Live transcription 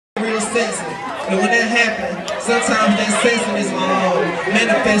real sexy. And when that happens, sometimes that sexiness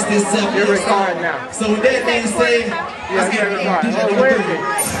manifests itself. You're recording now. So with that being said, let's get it on.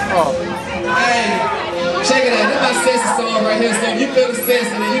 Hey, check it out. This is my sexy song right here. So if you feel the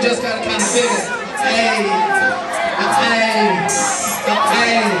sexy, then you just gotta kind of feel it. Hey,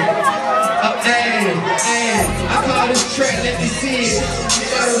 I call this track Let Me See It. You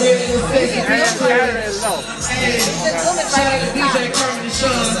gotta really sexy. Hey, shout out to DJ Kermit and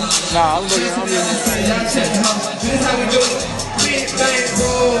Shawn. Nah, I'm looking. Y'all check it out. This is how we do it. Big bang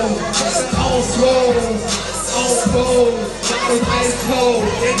roll, on swole, on pole, bottles ice cold,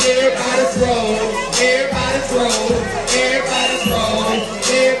 and everybody throw, everybody throw, everybody throw,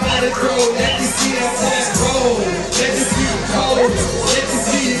 everybody throw. Let me see that flat roll, let me see it cold, let me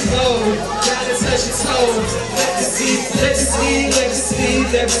see it low, gotta touch your toes. Let me see, let me see, let me see,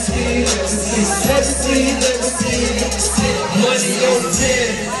 let me see, let me see, let me see, let me see, let me see. Money on the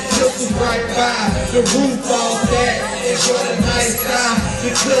 10. Just right by the roof all that. Enjoy the nice sky. The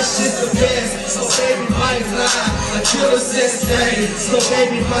kush is the best. So baby might lie. A killer sex day. So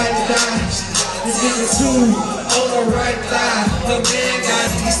baby might die. This nigga too on the right thigh. The man got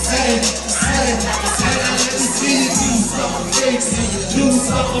me saying, let me see you do something crazy. Do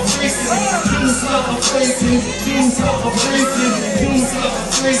something crazy. Do something crazy. Do something crazy. Do something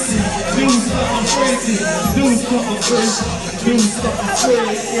crazy. Do something crazy. Do something crazy. Do something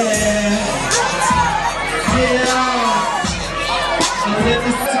crazy, yeah. Let me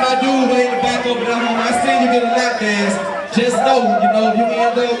see my dude way in the back over there home. I seen you get a lap dance. Just know, if you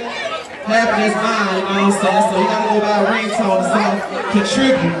end up having this mind, you know what I'm saying? So you gotta go by a ringtone or something.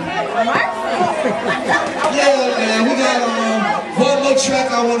 Contribute. Yeah, man, we got one more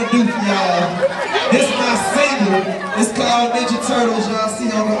track I wanna do for y'all. This is my single. It's called Ninja Turtles. Y'all see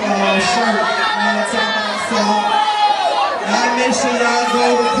on the shirt. So make sure y'all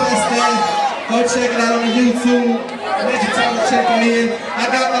go request that. Go check it out on the YouTube. Ninja Turtle checking in. I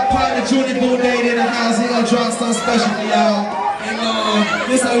got my partner Juney Boomdata in the house. He gonna drop something special for y'all. And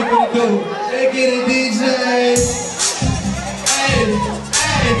this how we gonna do. They get it, DJ. Hey,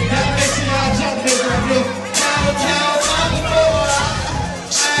 now make sure y'all jump this right here. Count on the board.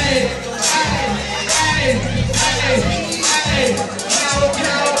 Hey,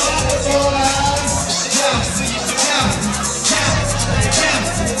 count on the board.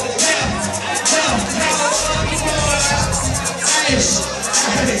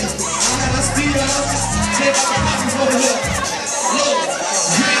 Take out the pockets over here. Look,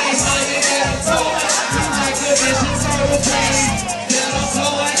 green money that I'm throwing. Like a ninja turtle dream. That I'm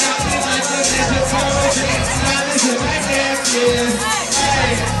throwing out me like a ninja turtle dream. Time is it right there, yeah.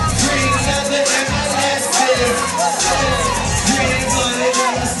 Hey, green leather and my last tip. Green money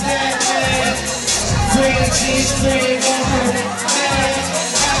that I'm snapping. Green jeans, green